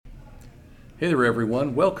Hey there,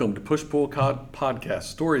 everyone. Welcome to Push Pull Podcast,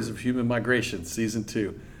 Stories of Human Migration, Season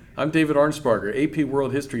 2. I'm David Arnsparger, AP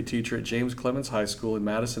World History teacher at James Clemens High School in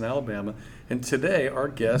Madison, Alabama. And today, our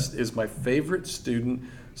guest is my favorite student,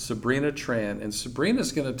 Sabrina Tran. And Sabrina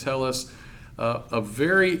is going to tell us a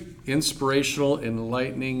very inspirational,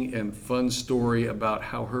 enlightening, and fun story about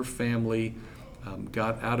how her family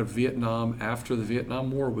got out of Vietnam after the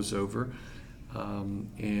Vietnam War was over.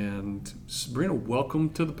 And Sabrina,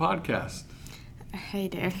 welcome to the podcast. Hey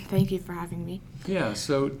there, thank you for having me. Yeah,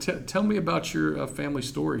 so tell me about your family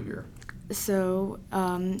story here. So,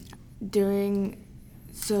 after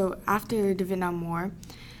the Vietnam War,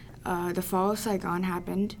 the fall of Saigon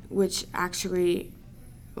happened, which actually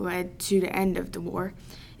led to the end of the war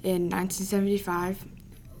in 1975,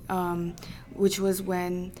 which was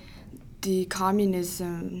when the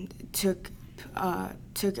communism took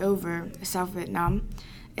over South Vietnam,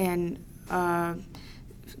 and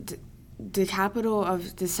the capital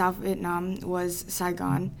of the South Vietnam was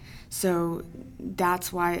Saigon, so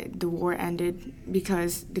that's why the war ended,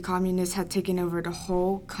 because the communists had taken over the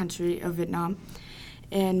whole country of Vietnam.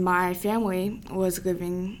 And my family was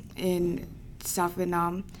living in South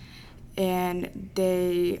Vietnam, and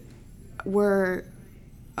they were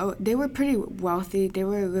pretty wealthy. They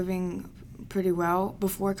were living pretty well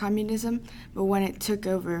before communism, but when it took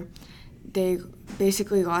over, they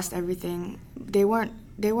basically lost everything. They weren't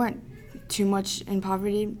too much in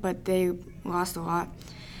poverty, but they lost a lot.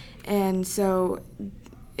 And so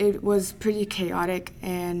it was pretty chaotic,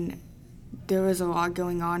 and there was a lot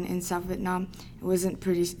going on in South Vietnam. It wasn't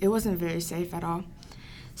very safe at all.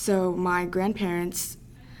 So my grandparents,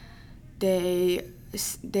 they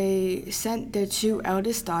sent their two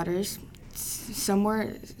eldest daughters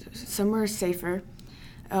somewhere safer.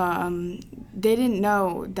 They didn't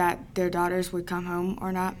know that their daughters would come home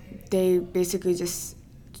or not. They basically just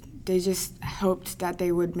hoped that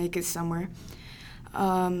they would make it somewhere.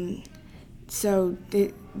 So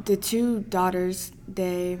the two daughters,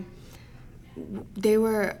 they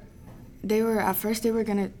were at first they were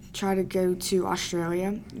gonna try to go to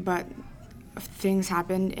Australia, but things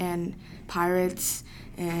happened, and pirates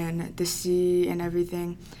and the sea and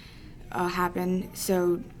everything happened.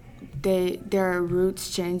 So their routes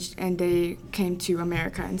changed, and they came to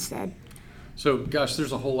America instead. So, gosh,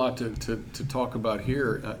 there's a whole lot to talk about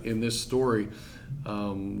here in this story,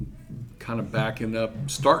 kind of backing up,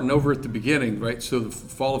 starting over at the beginning, right? So the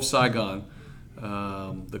fall of Saigon,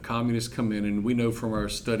 the communists come in, and we know from our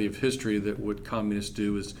study of history that what communists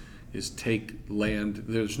do is take land.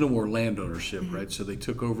 There's no more land ownership, mm-hmm. right? So they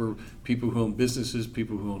took over people who own businesses,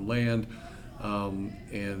 people who own land,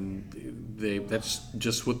 and that's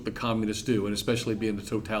just what the communists do, and especially being a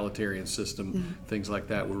totalitarian system, mm-hmm. things like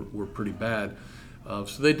that were pretty bad.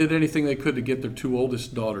 So they did anything they could to get their two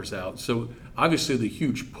oldest daughters out. So obviously the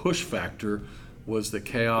huge push factor was the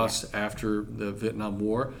chaos after the Vietnam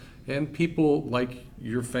War, and people like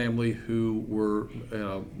your family who were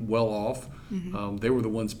well off, mm-hmm. They were the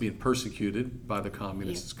ones being persecuted by the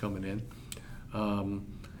communists coming in.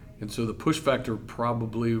 And so the push factor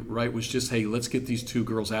probably, right, was just, hey, let's get these two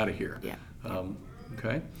girls out of here. Yeah.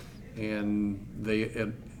 Okay. And they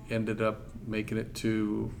ended up making it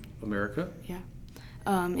to America. Yeah.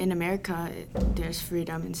 In America, there's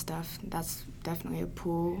freedom and stuff. That's definitely a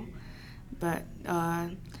pull. But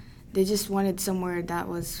they just wanted somewhere that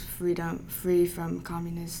was free from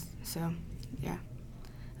communists. So, yeah.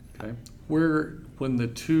 Okay.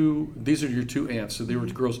 These are your two aunts, so they were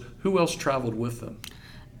girls. Who else traveled with them?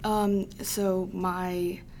 So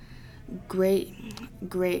my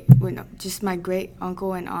just my great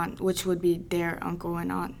uncle and aunt, which would be their uncle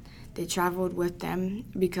and aunt, they traveled with them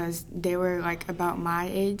because they were like about my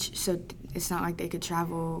age, so it's not like they could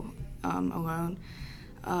travel alone.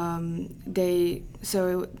 They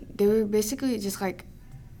were basically just like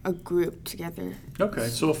a group together. Okay,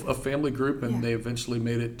 so a family group, and they eventually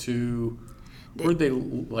made it to. Where'd they,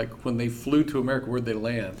 like, when they flew to America, where'd they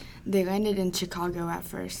land? They landed in Chicago at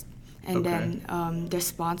first, and then their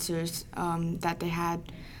sponsors that they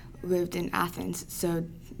had lived in Athens, so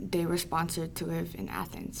they were sponsored to live in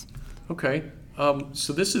Athens. Okay,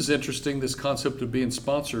 so this is interesting, this concept of being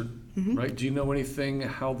sponsored, mm-hmm. right? Do you know anything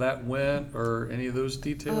how that went, or any of those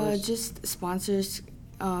details? Just sponsors,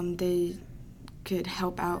 they could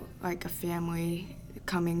help out like a family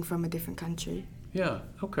coming from a different country. Yeah,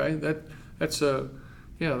 okay, That's a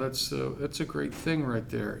great thing right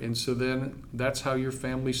there. And so then that's how your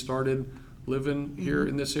family started living mm-hmm. here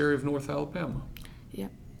in this area of North Alabama. Yeah.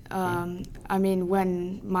 I mean,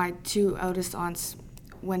 when my two eldest aunts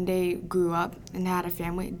when they grew up and had a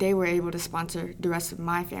family, they were able to sponsor the rest of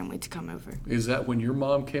my family to come over. Is that when your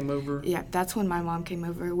mom came over? Yeah, that's when my mom came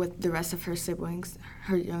over with the rest of her siblings,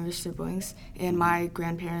 her younger siblings, and my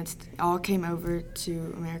grandparents all came over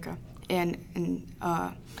to America. And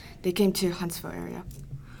they came to Huntsville area.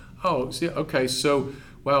 Oh, see, okay. So,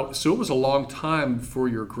 wow. So it was a long time before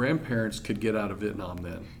your grandparents could get out of Vietnam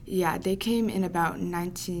then. Yeah, they came in about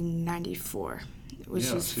 1994, which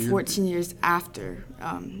Yeah, is so you're- 14 years after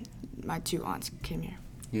my two aunts came here.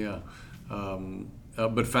 Yeah,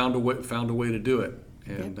 but found a way to do it,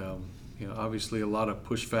 and obviously a lot of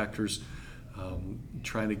push factors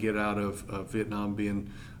trying to get out of Vietnam, being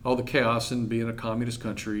all the chaos and being a communist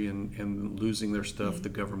country and losing their stuff, the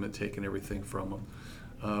government taking everything from them,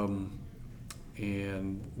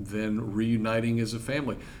 and then reuniting as a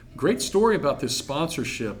family. Great story about this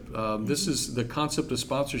sponsorship. This is the concept of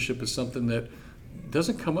sponsorship is something that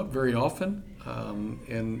doesn't come up very often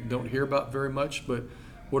and don't hear about very much, but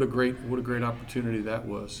what a great opportunity that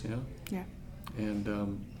was. Yeah.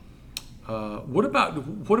 And what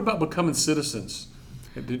about becoming citizens?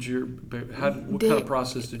 What kind of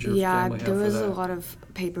process did your family have for that? Yeah, there was a lot of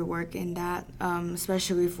paperwork in that,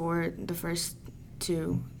 especially for the first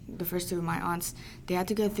two of my aunts. They had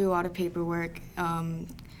to go through a lot of paperwork,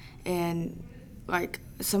 and like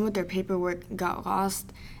some of their paperwork got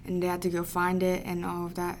lost, and they had to go find it and all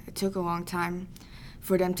of that. It took a long time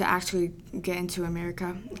for them to actually get into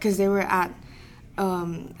America because they were at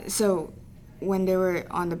so when they were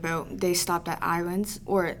on the boat, they stopped at islands,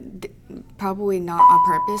 or probably not on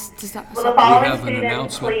purpose to stop. We have an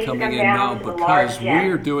announcement coming in now because we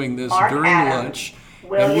are doing this during lunch,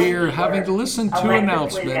 and we are having to listen to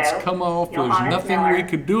announcements come off. There's nothing we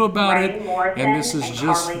could do about it, and this is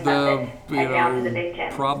just the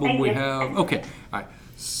problem we have. Okay, all right.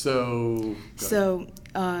 So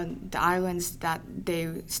the islands that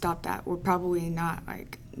they stopped at were probably not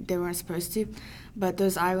they weren't supposed to, but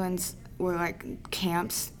those islands were like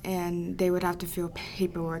camps, and they would have to fill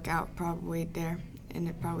paperwork out probably there, and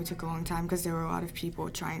it probably took a long time because there were a lot of people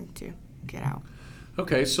trying to get out.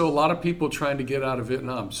 Okay, so a lot of people trying to get out of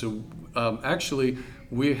Vietnam. So actually,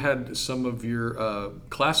 we had some of your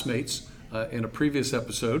classmates in a previous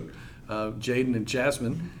episode, Jaden and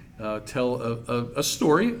Jasmine, tell a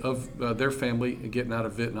story of their family getting out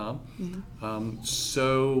of Vietnam. Mm-hmm.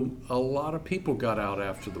 So a lot of people got out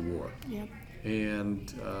after the war. Yep.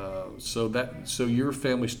 And so your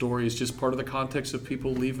family story is just part of the context of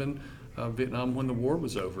people leaving Vietnam when the war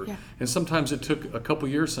was over. Yeah. And sometimes it took a couple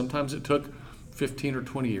years, sometimes it took 15 or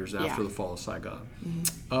 20 years after the fall of Saigon.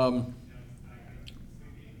 Mm-hmm.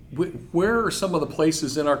 Where are some of the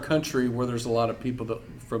places in our country where there's a lot of people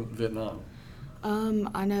from Vietnam?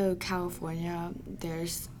 I know California.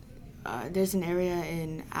 There's an area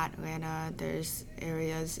in Atlanta. There's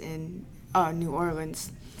areas in New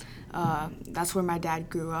Orleans. That's where my dad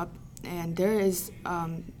grew up, and there is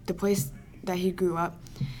the place that he grew up.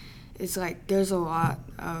 It's there's a lot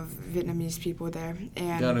of Vietnamese people there,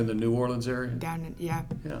 and down in the New Orleans area. Yeah.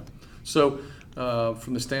 So,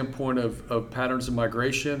 from the standpoint of patterns of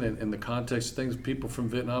migration and the context of things, people from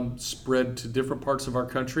Vietnam spread to different parts of our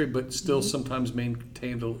country, but still sometimes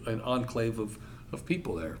maintained an enclave of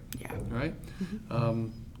people there. Yeah. Right. Mm-hmm.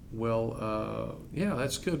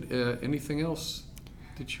 That's good. Anything else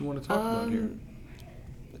that you want to talk about here?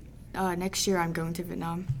 Next year I'm going to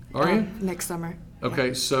Vietnam. Are you? Next summer. Okay,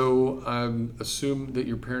 Yeah. so I assume that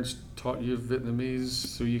your parents taught you Vietnamese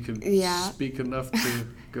so you could speak enough to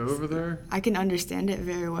go over there? I can understand it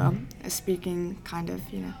very well, speaking kind of,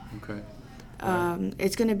 Okay.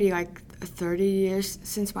 It's going to be 30 years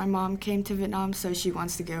since my mom came to Vietnam, so she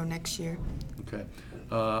wants to go next year. Okay.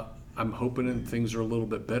 I'm hoping that things are a little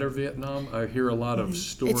bit better Vietnam. I hear a lot of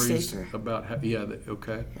stories It's safer. about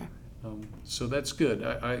okay. Yeah. So that's good.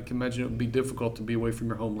 I can imagine it would be difficult to be away from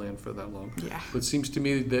your homeland for that long. Yeah. But it seems to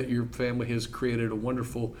me that your family has created a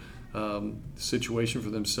wonderful situation for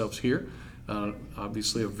themselves here.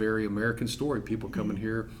 Obviously a very American story. People coming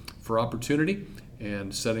here for opportunity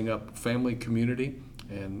and setting up family, community,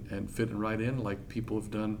 and fitting right in like people have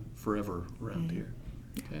done forever around here.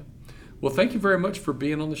 Okay. Well, thank you very much for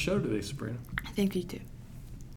being on the show today, Sabrina. Thank you, too.